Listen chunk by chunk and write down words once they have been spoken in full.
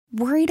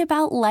Worried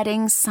about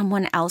letting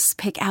someone else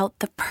pick out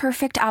the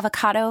perfect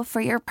avocado for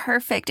your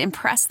perfect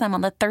impress them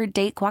on the third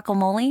date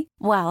guacamole?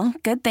 Well,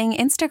 good thing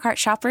Instacart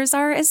shoppers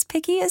are as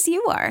picky as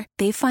you are.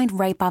 They find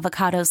ripe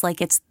avocados like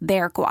it's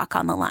their guac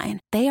on the line.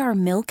 They are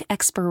milk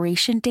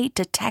expiration date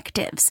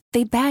detectives.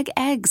 They bag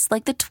eggs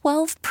like the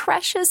 12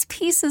 precious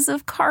pieces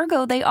of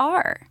cargo they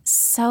are.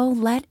 So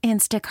let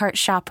Instacart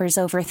shoppers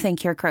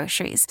overthink your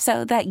groceries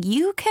so that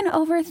you can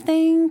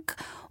overthink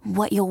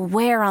what you'll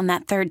wear on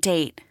that third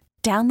date.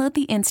 Download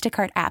the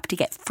Instacart app to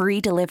get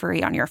free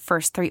delivery on your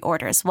first 3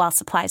 orders while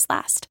supplies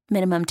last.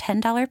 Minimum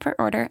 $10 per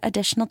order.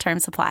 Additional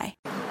terms apply.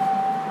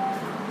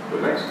 The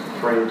next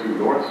train to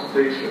North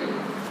Station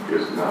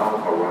is now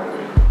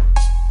arriving.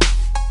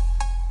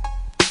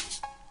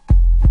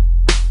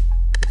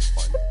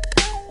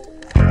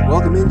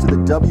 Welcome into the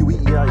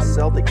WEEI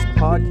Celtics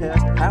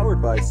podcast,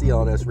 powered by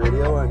CLNS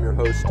Radio. I'm your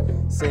host,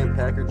 Sam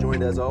Packer,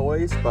 joined as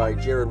always by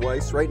Jared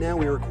Weiss. Right now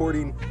we are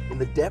recording in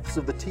the depths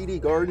of the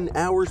TD Garden,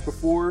 hours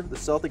before the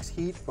Celtics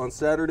Heat on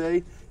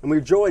Saturday, and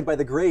we're joined by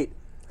the great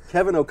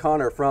Kevin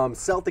O'Connor from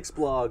Celtics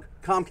Blog,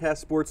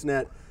 Comcast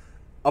Sportsnet,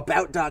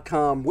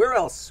 About.com. Where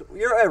else?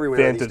 You're everywhere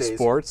Vantage these days.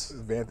 Sports.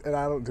 And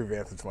I don't do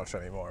Vantage much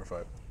anymore,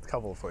 but a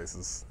couple of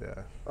places, yeah.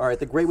 All right,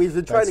 we've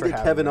been trying Thanks to for get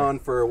having Kevin me. on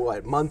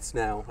for, months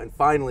now, and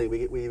finally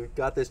we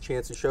got this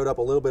chance. He showed up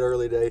a little bit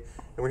early today,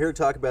 and we're here to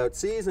talk about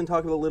C's and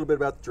talk a little bit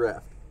about the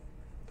draft.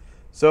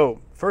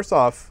 So, first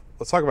off,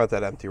 let's talk about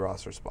that empty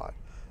roster spot.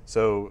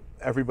 So,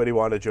 everybody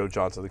wanted Joe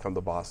Johnson to come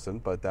to Boston,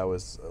 but that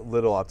was a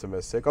little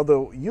optimistic.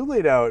 Although, you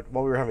laid out,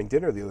 while we were having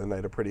dinner the other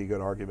night, a pretty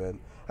good argument,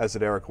 as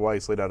did Eric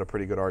Weiss, laid out a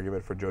pretty good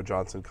argument for Joe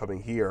Johnson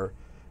coming here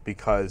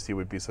because he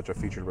would be such a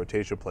featured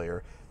rotation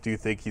player. Do you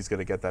think he's going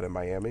to get that in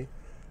Miami?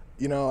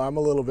 You know, I'm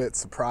a little bit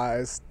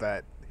surprised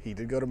that he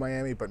did go to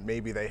Miami, but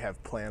maybe they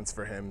have plans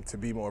for him to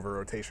be more of a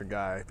rotation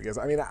guy. Because,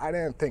 I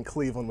didn't think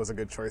Cleveland was a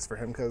good choice for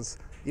him because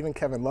even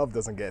Kevin Love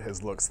doesn't get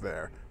his looks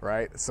there,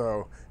 right?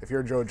 So if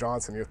you're Joe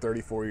Johnson, you're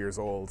 34 years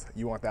old,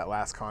 you want that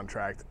last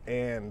contract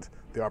and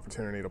the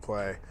opportunity to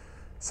play.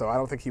 So I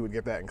don't think he would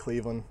get that in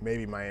Cleveland.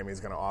 Maybe Miami's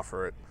going to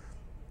offer it.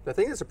 The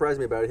thing that surprised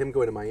me about him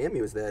going to Miami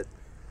was that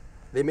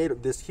they made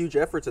this huge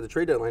effort at the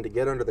trade deadline to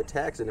get under the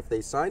tax, and if they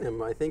sign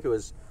him, I think it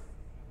was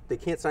they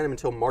can't sign him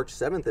until March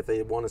 7th if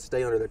they want to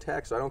stay under the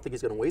tax, so I don't think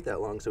he's going to wait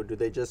that long. So do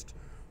they just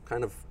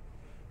kind of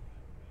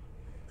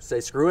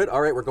say, screw it,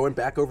 all right, we're going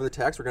back over the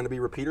tax, we're going to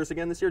be repeaters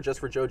again this year just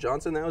for Joe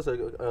Johnson? That was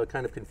a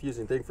kind of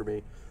confusing thing for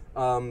me.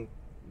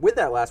 With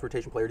that last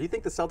rotation player, do you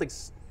think the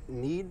Celtics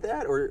need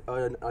that or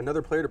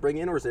another player to bring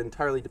in, or is it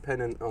entirely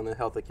dependent on the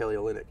health of Kelly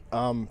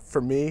Olynyk?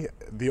 For me,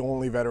 the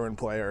only veteran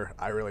player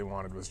I really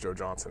wanted was Joe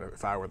Johnson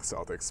if I were the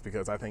Celtics,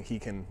 because I think he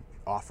can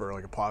offer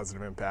like a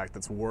positive impact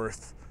that's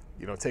worth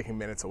taking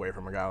minutes away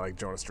from a guy like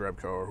Jonas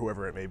Jerebko or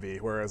whoever it may be.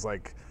 Whereas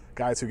like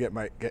guys who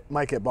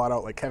might get bought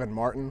out like Kevin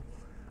Martin,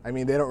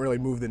 they don't really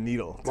move the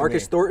needle.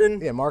 Marcus Thornton?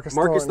 Yeah, Marcus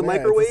the Thornton,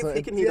 microwave?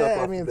 He can heat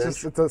up off the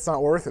bench. It's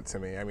not worth it to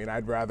me.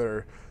 I'd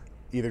rather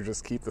either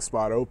just keep the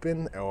spot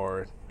open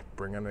or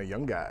bring in a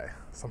young guy,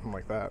 something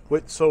like that.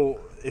 So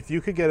if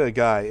you could get a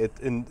guy,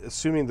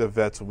 assuming the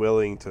vet's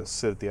willing to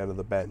sit at the end of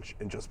the bench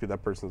and just be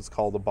that person that's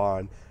called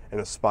upon in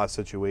a spot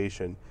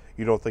situation,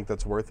 you don't think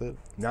that's worth it?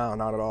 No,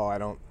 not at all. I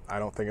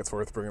don't think it's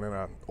worth bringing in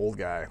an old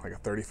guy, like a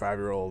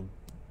 35-year-old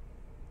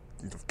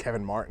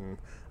Kevin Martin.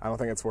 I don't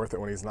think it's worth it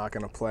when he's not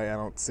going to play. I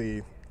don't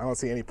see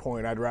any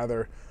point.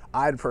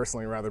 I'd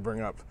personally rather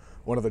bring up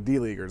one of the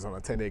D-leaguers on a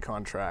 10-day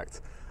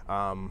contract.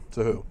 To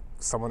who?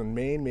 Someone in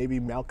Maine, maybe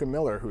Malcolm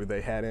Miller, who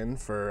they had in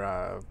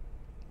for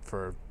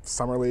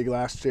Summer League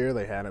last year.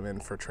 They had him in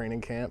for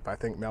training camp. I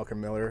think Malcolm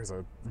Miller is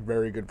a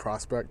very good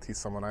prospect. He's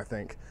someone I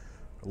think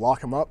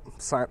lock him up,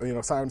 sign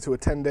him to a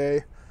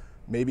 10-day,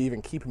 maybe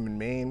even keep him in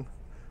Maine,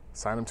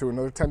 sign him to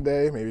another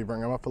 10-day, maybe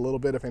bring him up a little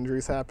bit if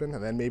injuries happen,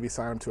 and then maybe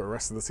sign him to a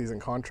rest of the season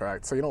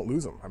contract so you don't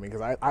lose him.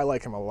 Because I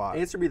like him a lot.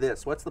 Answer me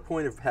this. What's the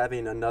point of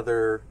having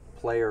another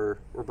player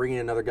or bringing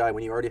in another guy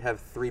when you already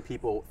have 4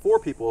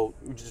 people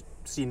who just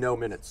see no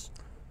minutes?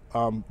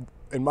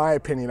 In my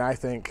opinion, I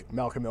think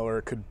Malcolm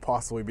Miller could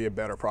possibly be a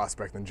better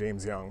prospect than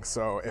James Young.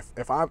 So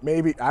if I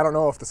don't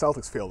know if the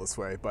Celtics feel this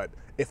way, but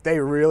if they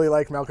really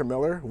like Malcolm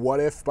Miller, what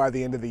if by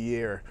the end of the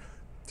year,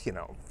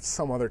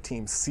 some other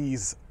team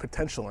sees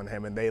potential in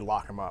him and they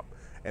lock him up?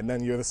 And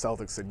then you're the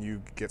Celtics and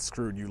you get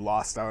screwed. You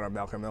lost out on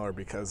Malcolm Miller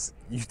because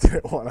you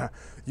didn't want to,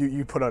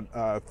 you put a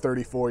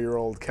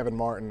 34-year-old Kevin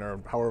Martin, or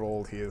however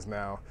old he is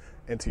now,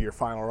 into your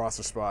final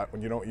roster spot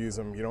when you don't use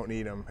him, you don't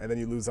need him, and then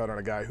you lose out on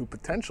a guy who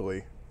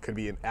potentially could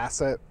be an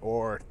asset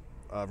or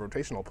a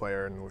rotational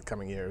player in the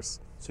coming years.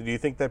 So do you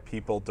think that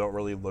people don't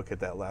really look at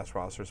that last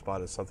roster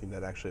spot as something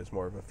that actually is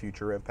more of a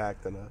future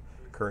impact than a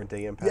current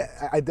day impact?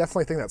 Yeah, I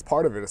definitely think that's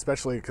part of it,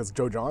 especially because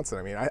Joe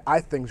Johnson. I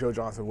think Joe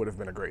Johnson would have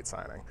been a great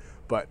signing.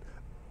 But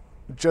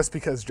just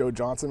because Joe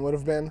Johnson would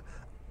have been,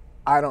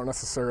 I don't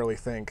necessarily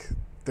think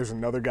there's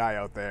another guy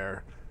out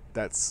there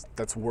that's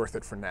worth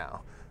it for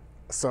now.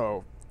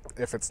 So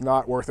if it's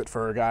not worth it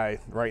for a guy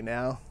right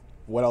now,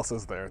 what else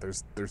is there?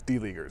 There's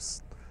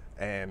D-leaguers,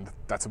 and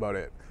that's about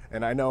it.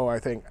 And I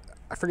think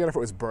I forget if it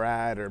was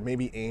Brad or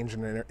maybe Ainge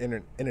in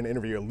an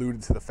interview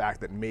alluded to the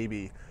fact that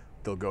maybe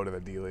they'll go to the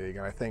D-League,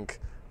 and I think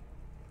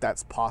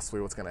that's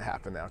possibly what's going to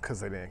happen now because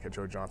they didn't get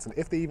Joe Johnson.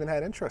 If they even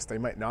had interest, they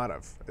might not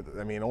have.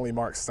 I mean, only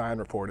Mark Stein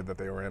reported that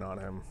they were in on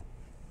him.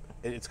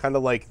 It's kind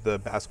of like the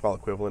basketball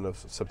equivalent of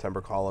September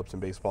call-ups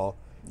in baseball.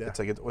 Yeah. It's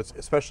like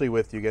especially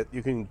with you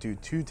can do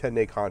 2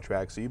 10-day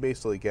contracts, so you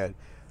basically get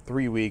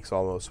 3 weeks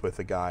almost with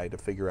a guy to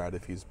figure out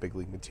if he's big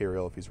league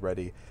material, if he's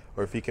ready,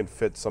 or if he can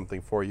fit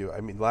something for you.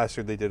 I mean, last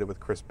year they did it with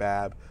Chris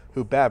Babb,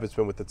 who Babb has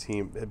been with the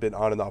team, had been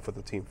on and off with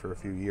the team for a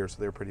few years, so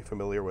they're pretty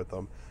familiar with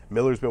him.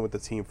 Miller's been with the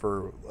team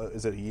for,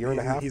 is it a year and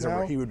a half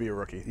now? He would be a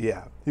rookie.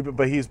 Yeah,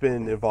 but he's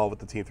been involved with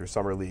the team through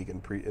summer league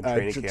and training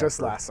camp.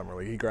 Just last summer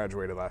league. He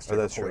graduated last year.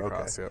 Oh, that's true. Holy Okay.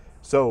 Cross, yep.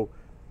 So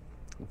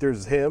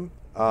there's him.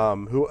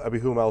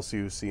 Whom else do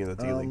you see in the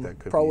D-League that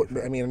could probably,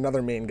 be? I mean,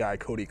 another main guy,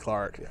 Cody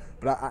Clark. Yeah.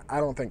 But I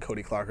don't think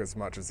Cody Clark as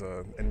much as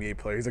an NBA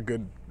player. He's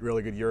a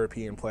really good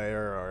European player,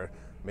 or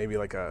maybe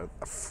like a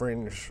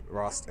fringe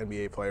roster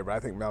NBA player. But I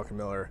think Malcolm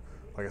Miller,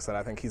 like I said,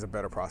 I think he's a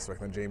better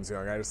prospect than James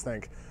Young. I just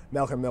think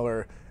Malcolm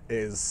Miller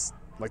is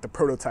like the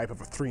prototype of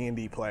a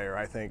 3-and-D player.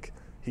 I think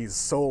he's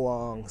so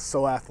long,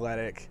 so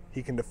athletic.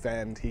 He can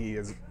defend.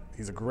 He's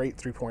a great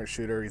three-point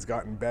shooter. He's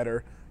gotten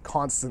better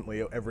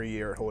constantly every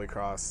year at Holy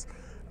Cross.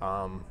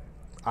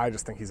 I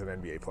just think he's an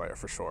NBA player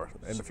for sure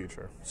in the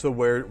future. So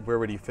where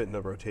would he fit in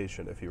the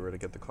rotation if he were to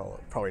get the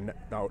call-up? Probably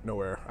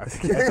nowhere.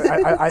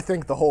 I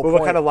think the whole point.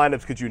 What kind of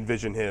lineups could you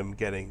envision him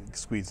getting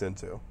squeezed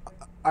into?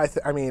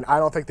 I mean, I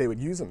don't think they would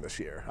use him this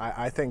year.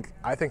 I think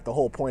the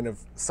whole point of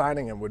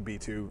signing him would be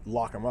to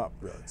lock him up.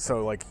 Really?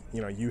 So, like,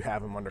 you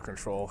have him under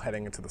control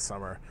heading into the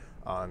summer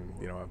on,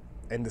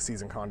 a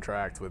end-of-season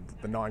contract with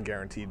the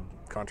non-guaranteed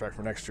contract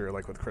for next year,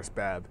 like with Chris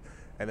Babb.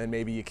 And then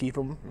maybe you keep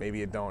him, maybe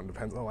you don't.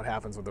 Depends on what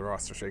happens with the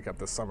roster shakeup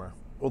this summer.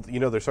 Well,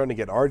 they're starting to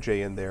get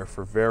RJ in there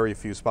for very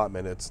few spot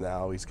minutes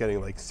now. He's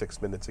getting like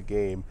 6 minutes a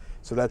game.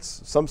 So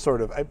that's some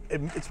sort of,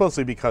 it's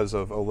mostly because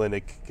of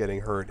Olynyk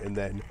getting hurt and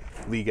then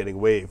Lee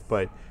getting waived.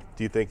 But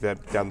do you think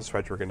that down the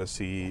stretch we're going to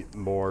see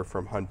more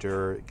from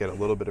Hunter, get a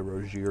little bit of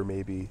Rozier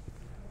maybe,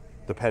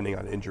 depending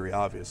on injury,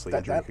 obviously?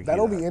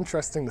 That'll be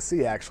interesting to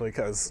see, actually,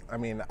 because, I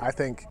mean, I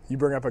think you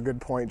bring up a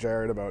good point,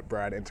 Jared, about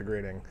Brad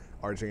integrating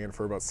RJ in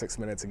for about 6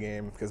 minutes a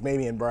game, because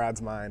maybe in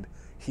Brad's mind,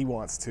 he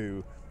wants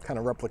to kind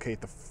of replicate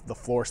the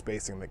floor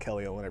spacing that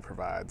Kelly Olynyk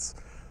provides.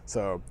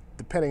 So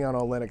depending on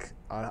Olynyk,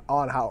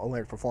 on how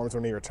Olynyk performs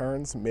when he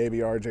returns, maybe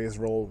RJ's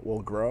role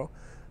will grow,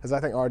 because I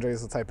think RJ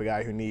is the type of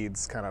guy who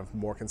needs kind of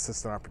more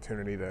consistent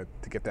opportunity to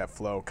get that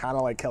flow, kind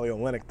of like Kelly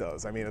Olynyk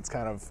does. I mean, it's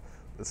kind of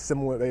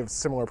similar. They have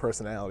similar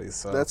personalities.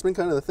 So that's been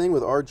kind of the thing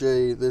with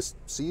RJ this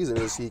season,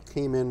 is he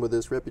came in with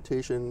this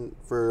reputation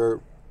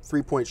for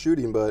three-point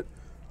shooting, but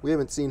we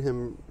haven't seen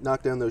him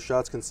knock down those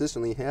shots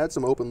consistently. He had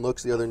some open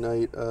looks the other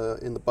night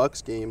in the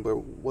Bucks game, but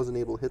wasn't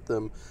able to hit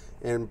them.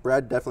 And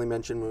Brad definitely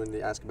mentioned when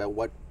they asked about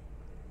what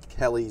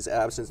Kelly's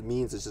absence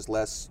means, it's just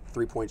less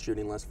three-point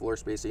shooting, less floor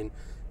spacing.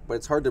 But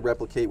it's hard to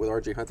replicate with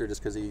R.J. Hunter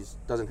just because he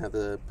doesn't have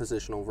the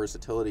positional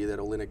versatility that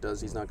Olynyk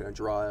does. He's not going to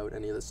draw out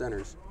any of the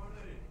centers.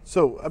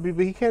 So, I mean,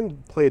 but he can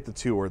play at the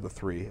 2 or the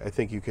 3. I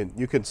think you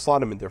can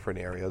slot him in different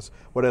areas.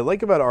 What I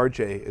like about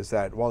RJ is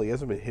that while he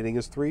hasn't been hitting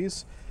his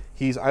threes,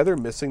 he's either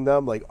missing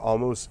them like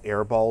almost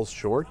air balls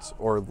short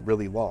or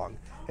really long.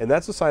 And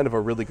that's a sign of a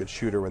really good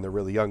shooter when they're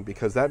really young,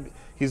 because that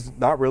he's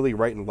not really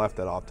right and left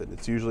that often.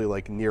 It's usually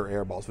like near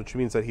air balls, which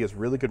means that he has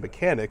really good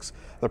mechanics.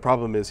 The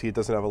problem is he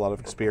doesn't have a lot of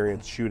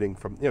experience shooting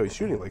from, he's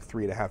shooting like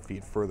 3.5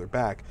 feet further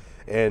back.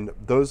 And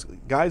those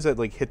guys that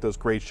like hit those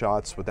great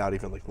shots without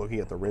even like looking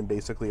at the rim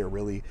basically, are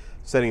really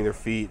setting their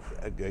feet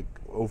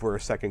over a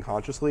second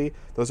consciously.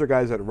 Those are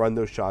guys that run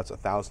those shots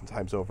 1,000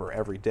 times over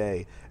every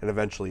day, and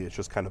eventually it's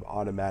just kind of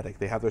automatic.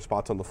 They have their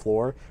spots on the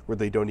floor where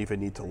they don't even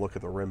need to look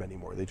at the rim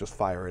anymore. They just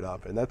fire it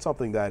up. And that's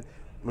something that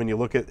when you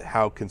look at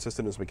how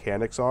consistent his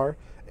mechanics are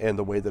and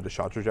the way that his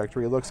shot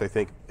trajectory looks, I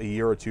think a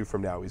year or two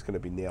from now he's going to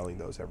be nailing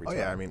those every time. Oh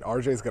yeah, I mean,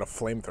 RJ's got a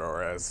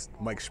flamethrower, as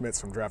Mike Schmitz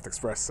from Draft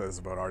Express says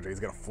about RJ. He's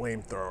got a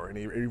flamethrower, and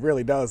he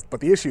really does. But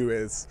the issue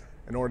is,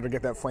 in order to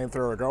get that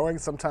flamethrower going,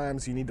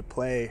 sometimes you need to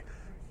play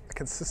a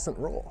consistent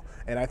role.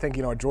 And I think,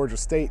 at Georgia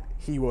State,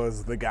 he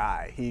was the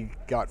guy. He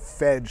got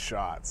fed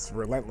shots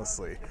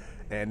relentlessly.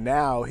 And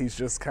now he's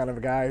just kind of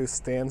a guy who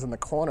stands in the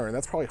corner, and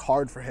that's probably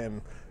hard for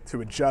him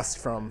to adjust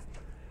from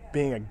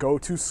being a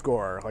go-to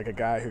scorer, like a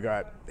guy who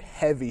got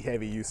heavy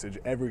usage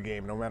every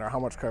game, no matter how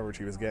much coverage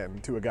he was getting,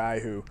 to a guy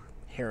who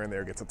here and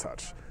there gets a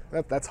touch.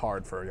 That's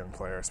hard for a young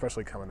player,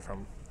 especially coming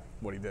from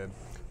what he did.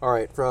 All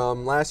right,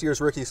 from last year's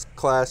rookie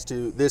class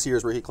to this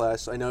year's rookie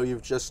class, I know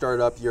you've just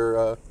started up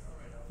your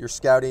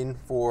scouting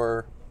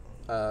for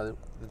the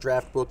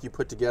draft book you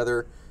put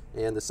together,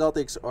 and the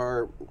Celtics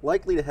are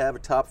likely to have a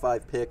top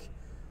 5 pick.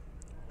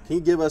 Can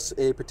you give us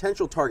a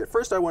potential target?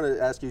 First, I want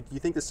to ask you, do you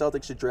think the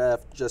Celtics should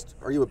draft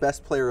are you a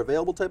best player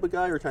available type of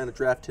guy, or trying to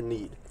draft to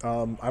need?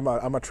 I'm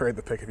a trade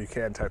the pick if you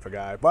can type of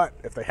guy. But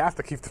if they have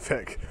to keep the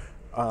pick,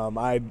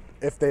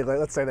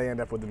 let's say they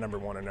end up with the number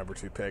 1 or number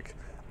 2 pick,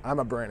 I'm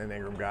a Brandon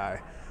Ingram guy.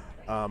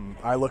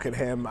 I look at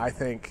him, I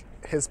think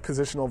his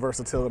positional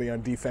versatility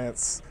on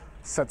defense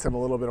sets him a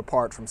little bit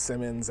apart from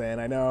Simmons.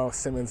 And I know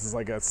Simmons is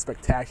like a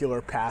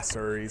spectacular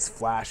passer. He's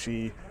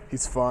flashy.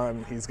 He's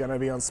fun. He's going to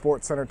be on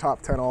SportsCenter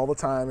top 10 all the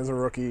time as a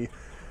rookie.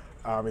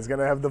 He's going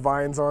to have the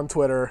Vines on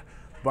Twitter.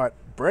 But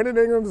Brandon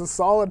Ingram's a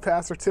solid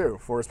passer, too,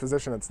 for his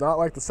position. It's not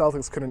like the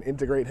Celtics couldn't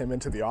integrate him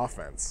into the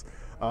offense.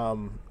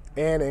 And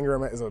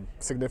Ingram is a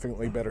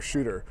significantly better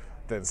shooter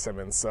than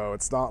Simmons. So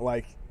it's not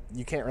like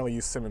you can't really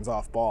use Simmons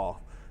off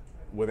ball.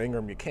 With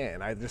Ingram, you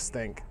can. I just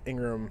think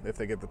Ingram, if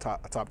they get the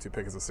top 2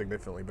 pick, is a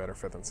significantly better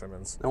fit than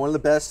Simmons. Now, one of the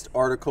best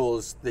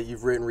articles that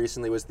you've written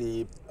recently was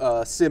the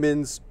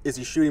Simmons, is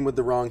he shooting with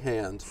the wrong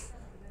hand?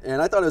 And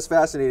I thought it was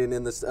fascinating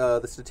in this,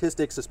 the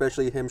statistics,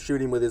 especially him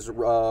shooting with his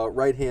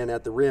right hand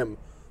at the rim.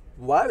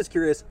 Well, I was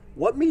curious,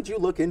 what made you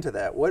look into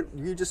that? Were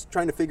you just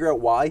trying to figure out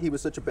why he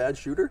was such a bad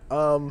shooter?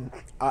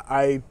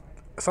 I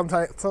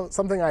sometimes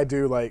something I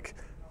do, like,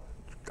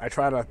 I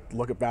try to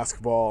look at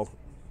basketball,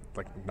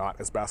 like not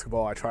as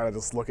basketball. I try to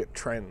just look at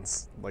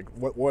trends. Like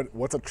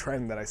what's a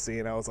trend that I see?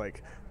 And I was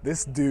like,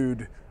 this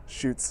dude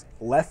shoots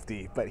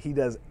lefty, but he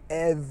does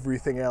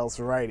everything else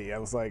righty. I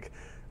was like,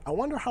 I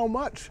wonder how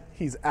much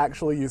he's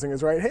actually using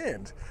his right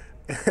hand.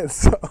 And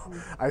so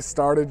I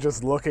started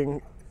just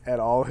looking at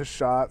all his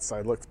shots.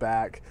 I looked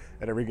back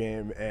at every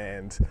game,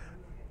 and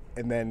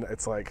then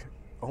it's like,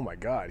 oh my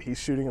God, he's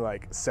shooting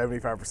like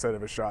 75%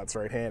 of his shots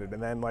right-handed.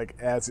 And then like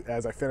as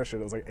I finished it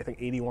was like I think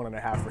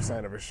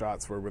 81.5% of his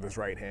shots were with his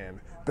right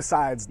hand,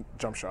 besides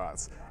jump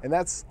shots. And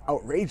that's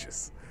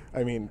outrageous.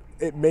 I mean,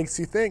 it makes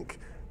you think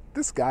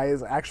this guy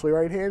is actually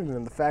right-handed.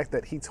 And the fact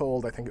that he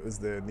told, I think it was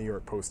the New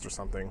York Post or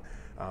something,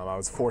 I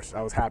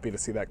was happy to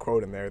see that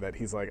quote in there that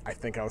he's like, I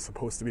think I was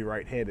supposed to be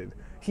right-handed.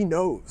 He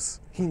knows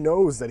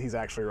that he's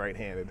actually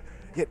right-handed.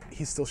 Yet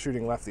he's still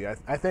shooting lefty. I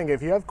think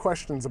if you have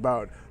questions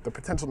about the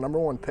potential number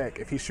 1 pick,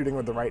 if he's shooting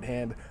with the right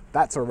hand,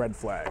 that's a red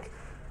flag.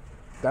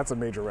 That's a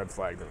major red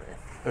flag to me.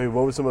 I mean,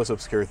 what was the most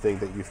obscure thing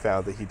that you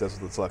found that he does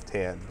with his left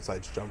hand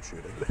besides jump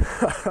shooting?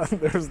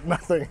 There's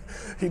nothing.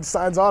 He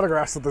signs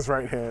autographs with his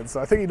right hand, so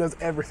I think he does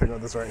everything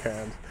with his right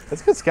hand.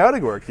 That's good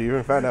scouting work. You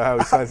even found out how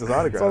he signs his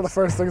autographs. It's one of the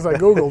first things I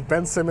Googled,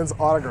 Ben Simmons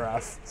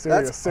autograph.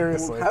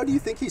 Seriously. How do you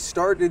think he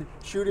started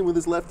shooting with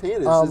his left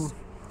hand?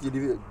 Did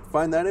you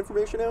find that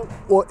information out?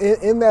 Well,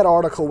 in that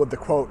article with the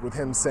quote with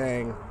him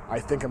saying, I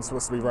think I'm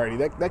supposed to be righty,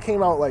 that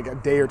came out like a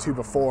day or two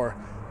before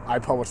I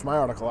published my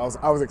article.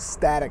 I was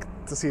ecstatic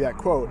to see that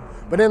quote.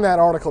 But in that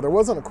article, there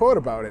wasn't a quote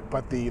about it,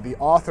 but the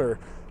author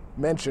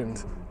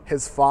mentioned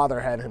his father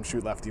had him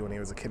shoot lefty when he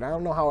was a kid. I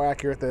don't know how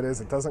accurate that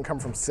is. It doesn't come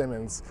from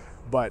Simmons,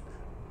 but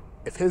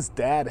if his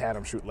dad had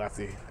him shoot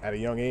lefty at a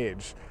young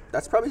age,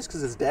 that's probably just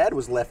because his dad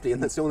was lefty,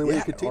 and that's the only way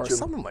you could teach or him.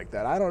 something like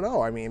that. I don't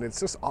know. I mean, it's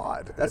just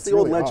odd. That's the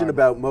old legend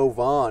about Mo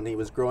Vaughn. He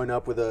was growing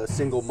up with a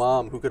single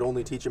mom who could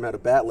only teach him how to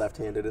bat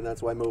left-handed, and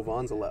that's why Mo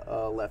Vaughn's a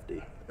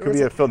lefty. Could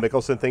be a Phil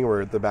Mickelson thing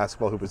where the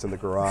basketball hoop was in the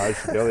garage.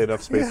 They only had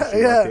enough space to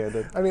shoot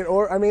left-handed.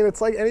 I mean,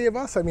 it's like any of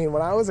us. I mean,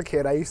 when I was a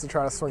kid, I used to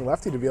try to swing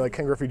lefty to be like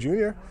Ken Griffey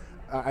Jr.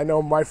 I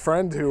know my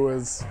friend who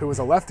was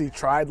a lefty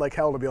tried like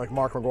hell to be like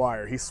Mark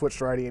McGwire. He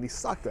switched righty and he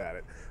sucked at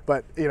it.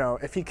 But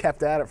if he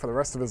kept at it for the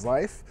rest of his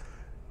life,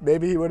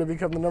 maybe he would have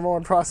become the number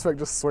 1 prospect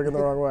just swinging the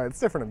wrong way. It's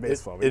different in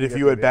baseball. And if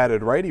you had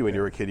batted righty when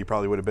you were a kid, you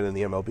probably would have been in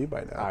the MLB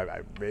by now.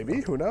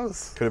 Maybe. Who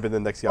knows? Could have been the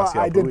next Yasiel Puig.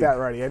 I did bat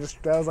righty.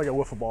 That was like a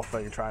wiffle ball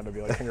thing, trying to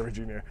be like Ken Griffey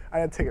Jr. I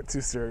didn't take it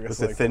too serious.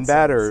 Was it thin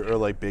bat or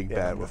like big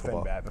bat wiffle thin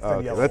ball? bat, the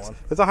thin yellow one.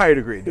 That's a higher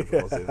degree of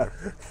difficulty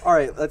there. All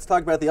right, let's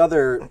talk about the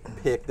other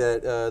pick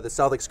that the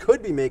Celtics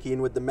could be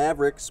making with the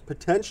Mavericks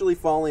potentially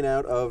falling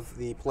out of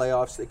the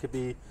playoffs. It could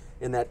be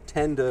in that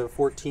 10 to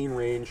 14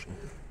 range.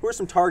 Who are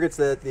some targets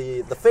that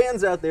the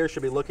fans out there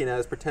should be looking at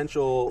as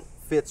potential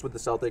fits with the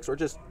Celtics, or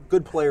just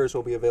good players who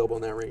will be available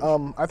in that range?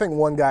 I think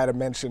one guy to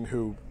mention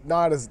who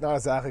not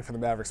exactly for the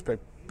Mavericks pick,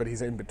 but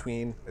he's in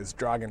between, is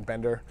Dragan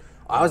Bender.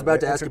 I was about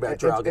to ask about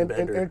Dragan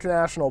Bender.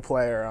 International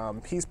player.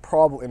 He's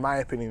probably, in my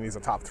opinion, he's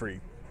a top 3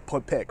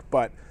 pick,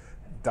 but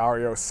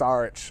Dario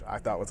Saric, I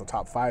thought, was a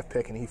top 5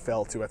 pick, and he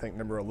fell to, I think,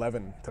 number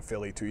 11 to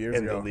Philly 2 years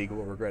ago. And the league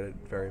will regret it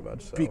very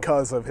much so.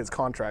 Because of his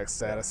contract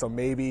status. So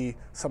maybe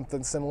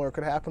something similar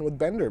could happen with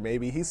Bender.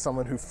 Maybe he's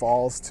someone who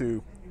falls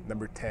to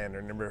number 10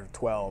 or number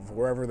 12,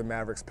 wherever the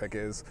Mavericks pick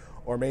is.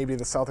 Or maybe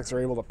the Celtics are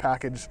able to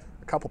package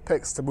a couple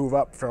picks to move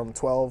up from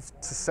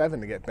 12 to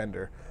 7 to get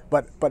Bender.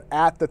 But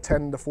at the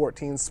 10 to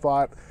 14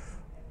 spot,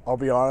 I'll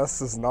be honest,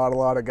 there's not a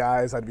lot of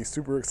guys I'd be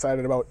super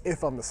excited about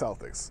if I'm the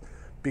Celtics,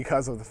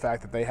 because of the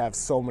fact that they have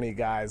so many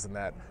guys in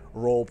that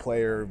role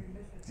player,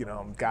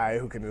 guy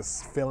who can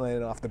just fill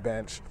in off the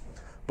bench.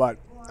 But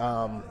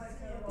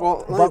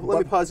let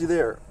me pause you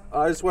there.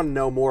 I just want to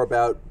know more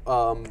about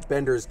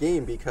Bender's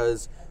game,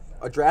 because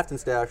a drafting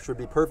staff should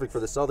be perfect for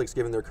the Celtics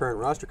given their current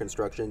roster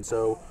construction.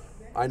 So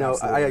I know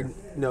I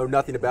know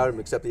nothing about him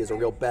except he has a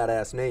real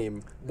badass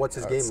name. What's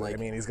his game like? I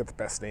mean, he's got the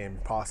best name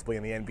possibly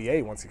in the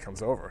NBA once he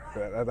comes over.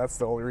 That's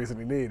the only reason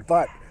you need.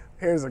 But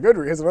here's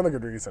another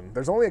good reason.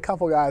 There's only a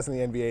couple guys in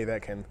the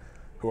NBA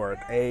who are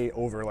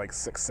over like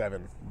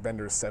 6'7",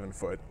 Bender's 7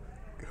 foot,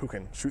 who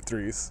can shoot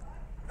threes,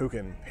 who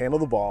can handle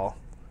the ball,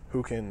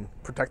 who can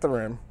protect the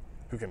rim,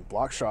 who can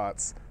block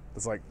shots.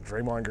 It's like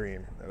Draymond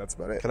Green, and that's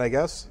about it. Can I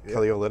guess?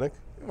 Kelly Olynyk?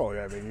 Well,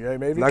 yeah, I mean, yeah,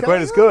 maybe Not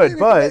quite as good,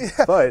 maybe,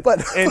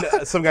 but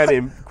and some guy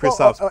named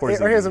Kristaps Porzingis.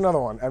 Here's another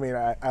one. I mean,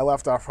 I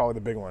left off probably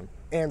the big one.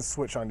 And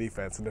switch on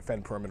defense and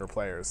defend perimeter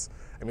players.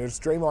 I mean, there's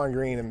Draymond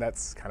Green, and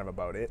that's kind of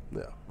about it.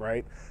 Yeah.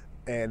 Right?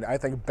 And I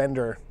think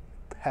Bender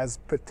has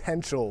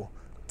potential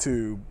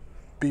to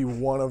be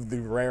one of the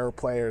rare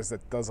players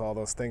that does all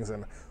those things.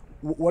 And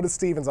what does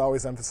Stevens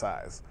always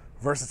emphasize?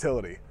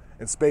 Versatility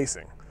and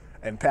spacing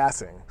and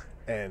passing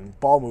and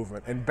ball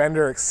movement. And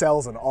Bender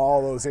excels in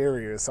all those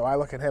areas. So I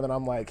look at him and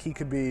I'm like, he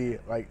could be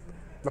like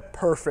the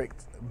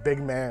perfect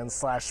big man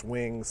 /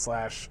 wing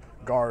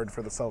 / guard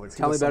for the Celtics.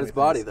 Tell me about his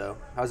body, though.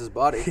 How's his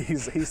body?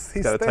 He's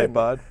got a thin. tight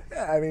bod.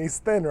 Yeah, I mean, he's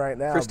thin right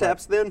now.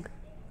 Kristaps thin?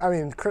 I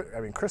mean,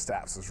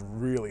 Kristaps was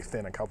really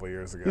thin a couple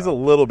years ago. He's a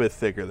little bit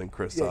thicker than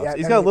Kristaps. Yeah,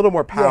 He's got a little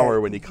more power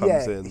when he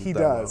comes yeah, in. He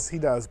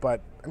does. But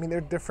I mean,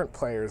 they're different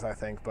players, I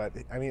think. But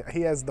I mean,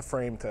 he has the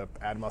frame to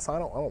add muscle. I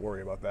don't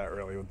worry about that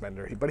really with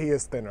Bender. But he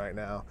is thin right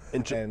now,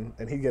 and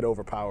he'd get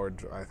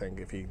overpowered, I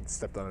think, if he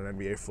stepped on an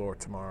NBA floor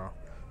tomorrow.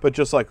 But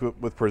just like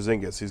with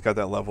Porzingis, he's got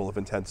that level of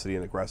intensity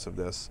and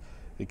aggressiveness.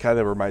 He kind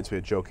of reminds me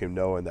of Joakim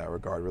Noah in that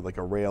regard, with like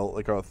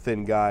a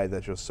thin guy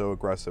that's just so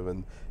aggressive,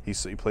 and he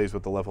plays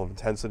with the level of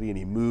intensity, and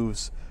he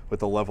moves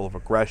with the level of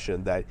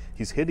aggression that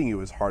he's hitting you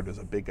as hard as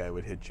a big guy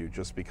would hit you,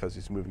 just because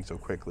he's moving so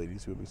quickly and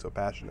he's moving so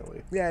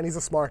passionately. Yeah, and he's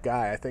a smart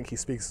guy. I think he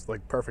speaks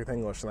like perfect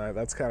English, and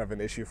that's kind of an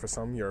issue for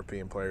some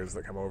European players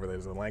that come over.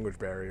 There's a language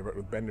barrier, but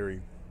with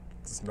Bender,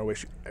 there's no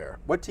issue there.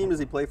 What team does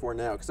he play for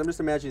now? Because I'm just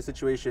imagining a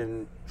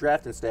situation,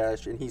 draft and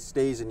stash, and he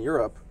stays in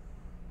Europe.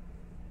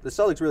 The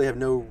Celtics really have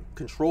no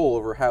control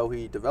over how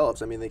he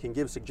develops. I mean, they can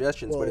give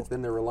suggestions, but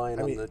then they're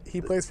relying on the...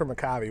 He plays for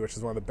Maccabi, which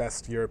is one of the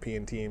best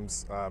European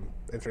teams,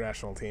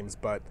 international teams,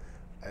 but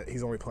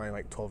he's only playing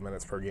like 12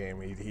 minutes per game.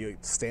 He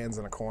stands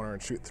in a corner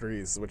and shoots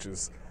threes, which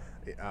is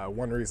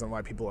one reason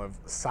why people have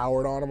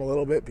soured on him a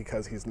little bit,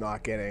 because he's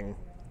not getting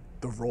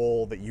the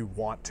role that you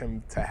want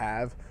him to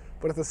have.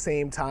 But at the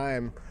same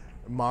time,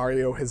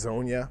 Mario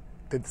Hezonja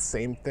did the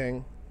same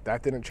thing.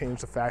 That didn't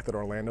change the fact that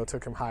Orlando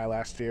took him high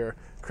last year.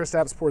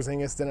 Kristaps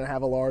Porzingis didn't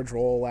have a large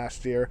role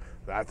last year.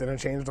 That didn't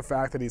change the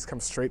fact that he's come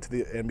straight to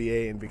the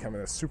NBA and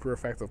becoming a super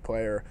effective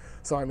player.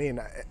 So, I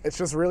mean, it's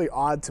just really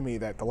odd to me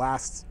that the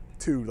last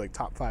two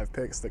top 5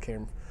 picks that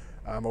came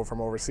from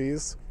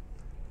overseas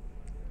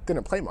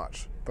didn't play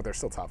much, but they're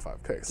still top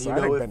 5 picks. Do you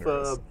know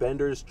if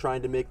Bender's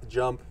trying to make the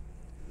jump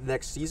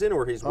next season,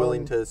 or he's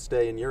willing to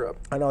stay in Europe?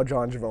 I know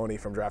John Giavoni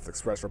from Draft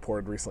Express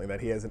reported recently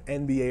that he has an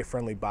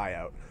NBA-friendly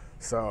buyout.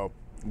 So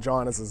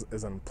John is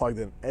as plugged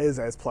in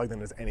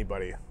as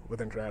anybody with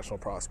international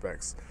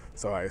prospects.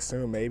 So I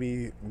assume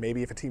maybe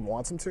if a team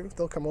wants him to,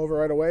 they'll come over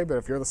right away. But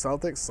if you're the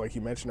Celtics, like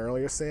you mentioned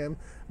earlier, Sam,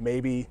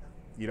 maybe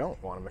you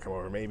don't want him to come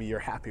over. Maybe you're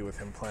happy with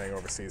him playing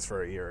overseas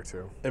for a year or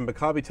two. And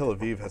Maccabi Tel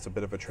Aviv has a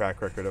bit of a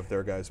track record of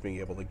their guys being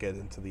able to get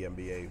into the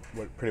NBA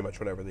pretty much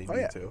whenever they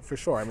need to. For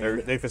sure. I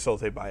mean, they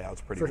facilitate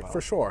buyouts pretty well.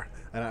 For sure.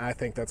 And I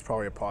think that's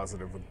probably a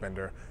positive with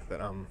Bender, that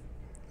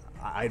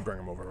I'd bring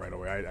him over right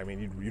away. I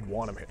mean, you'd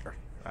want him here,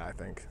 I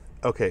think.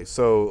 Okay,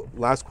 so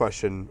last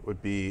question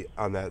would be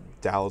on that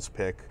Dallas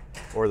pick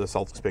or the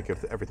Celtics pick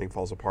if everything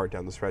falls apart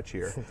down the stretch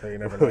here. You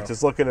never know.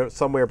 Just looking at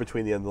somewhere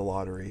between the end of the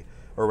lottery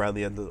or around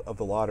the end of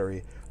the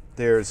lottery,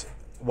 there's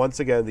once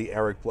again the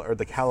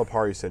the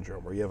Calipari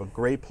syndrome, where you have a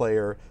great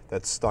player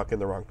that's stuck in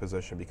the wrong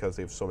position because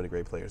they have so many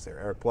great players there.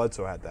 Eric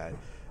Bledsoe had that.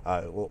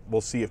 We'll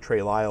see if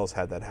Trey Lyles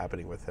had that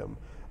happening with him.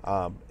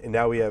 And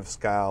now we have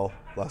Skal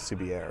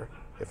Lacibière.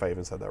 If I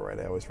even said that right,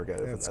 I always forget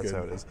that's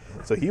how it is.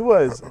 So he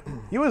was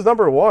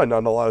number 1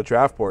 on a lot of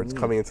draft boards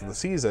coming into the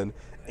season,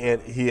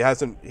 and he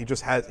hasn't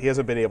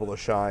been able to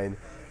shine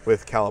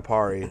with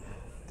Calipari.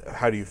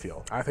 How do you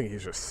feel? I think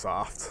he's just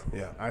soft.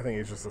 Yeah, I think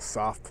he's just a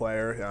soft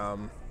player.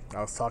 I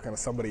was talking to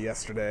somebody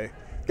yesterday.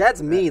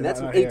 That's mean.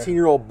 That's an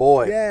 18-year-old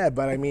boy. Yeah,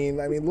 but I mean,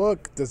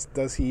 look,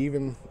 does he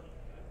even?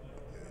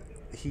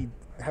 He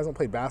hasn't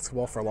played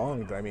basketball for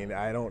long. I mean,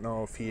 I don't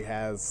know if he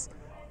has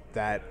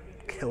that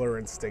killer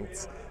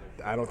instinct.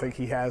 I don't think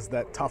he has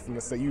that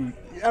toughness that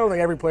I don't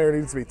think every player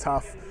needs to be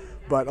tough,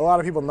 but a lot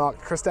of people knock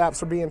Kristaps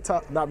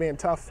for not being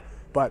tough,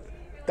 but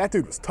that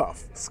dude was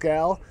tough.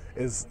 Skal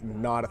is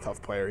not a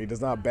tough player. He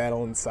does not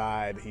battle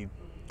inside.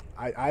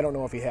 I don't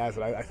know if he has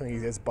it. I think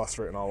he has bust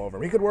written all over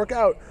him. He could work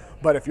out,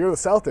 but if you're the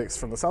Celtics,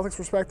 from the Celtics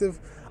perspective,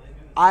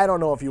 I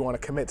don't know if you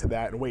want to commit to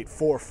that and wait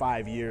 4 or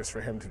 5 years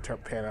for him to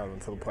pan out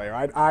into the player.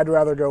 I'd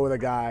rather go with a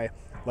guy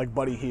like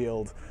Buddy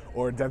Hield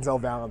or Denzel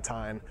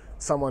Valentine,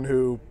 someone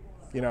who,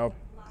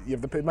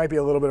 it might be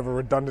a little bit of a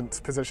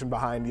redundant position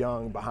behind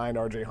Young, behind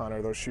R.J.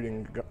 Hunter, those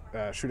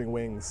shooting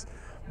wings,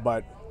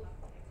 but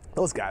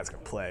those guys can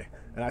play,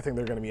 and I think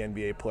they're going to be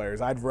NBA players.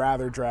 I'd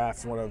rather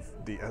draft one of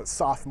the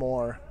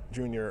sophomore,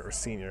 junior, or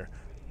senior,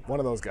 one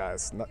of those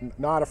guys,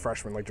 not a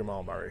freshman like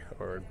Jamal Murray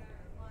or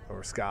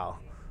Skal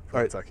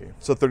from Kentucky.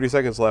 So 30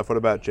 seconds left. What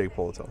about Jake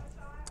Polito?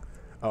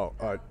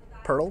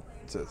 Pirtle?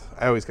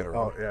 I always get it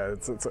wrong. Oh, yeah,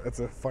 it's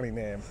a funny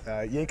name.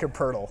 Jakob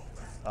Pirtle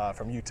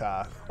from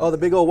Utah. Oh, the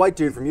big old white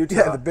dude from Utah.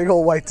 Yeah, the big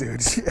old white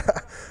dude.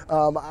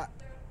 Yeah.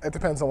 It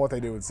depends on what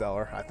they do with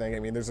Zeller, I think. I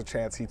mean, there's a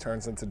chance he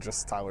turns into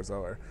just Tyler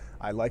Zeller.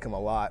 I like him a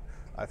lot.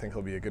 I think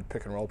he'll be a good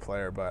pick-and-roll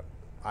player, but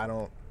I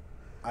don't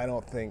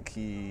think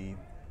he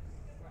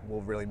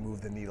will really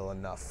move the needle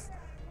enough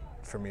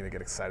for me to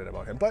get excited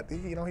about him. But,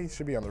 he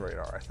should be on the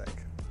radar, I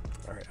think.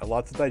 All right, a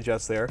lot to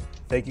digest there.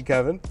 Thank you,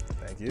 Kevin.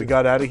 Thank you. We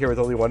got out of here with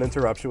only one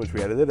interruption, which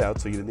we edited out,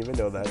 so you didn't even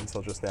know that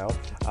until just now.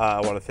 I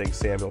want to thank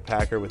Samuel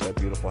Packer with that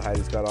beautiful hat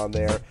he's got on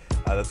there.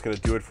 That's going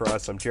to do it for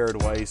us. I'm Jared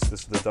Weiss.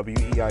 This is the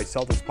WEEI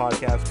Celtics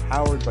podcast,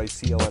 powered by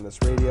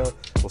CLNS Radio.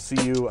 We'll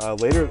see you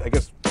later, I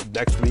guess,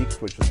 next week,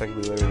 which is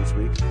technically later this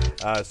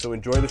week. So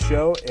enjoy the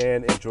show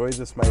and enjoy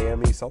this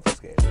Miami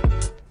Celtics game.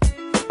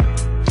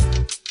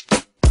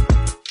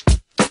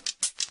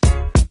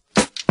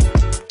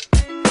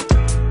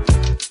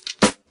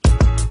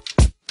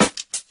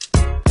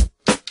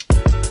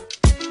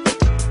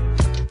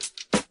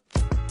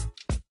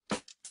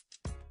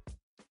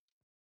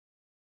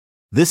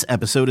 This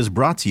episode is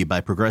brought to you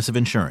by Progressive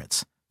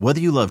Insurance. Whether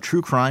you love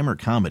true crime or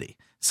comedy,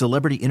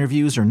 celebrity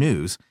interviews or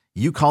news,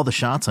 you call the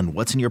shots on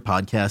what's in your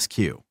podcast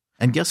queue.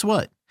 And guess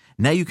what?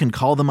 Now you can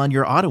call them on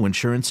your auto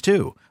insurance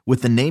too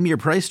with the Name Your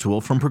Price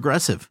tool from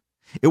Progressive.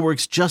 It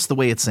works just the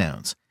way it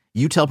sounds.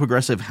 You tell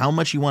Progressive how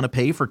much you want to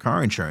pay for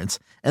car insurance,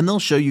 and they'll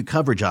show you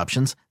coverage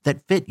options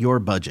that fit your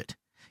budget.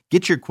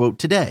 Get your quote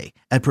today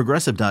at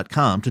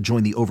Progressive.com to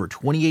join the over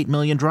 28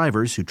 million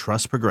drivers who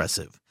trust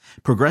Progressive.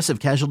 Progressive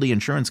Casualty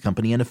Insurance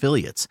Company and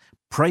Affiliates.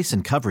 Price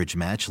and coverage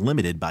match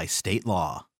limited by state law.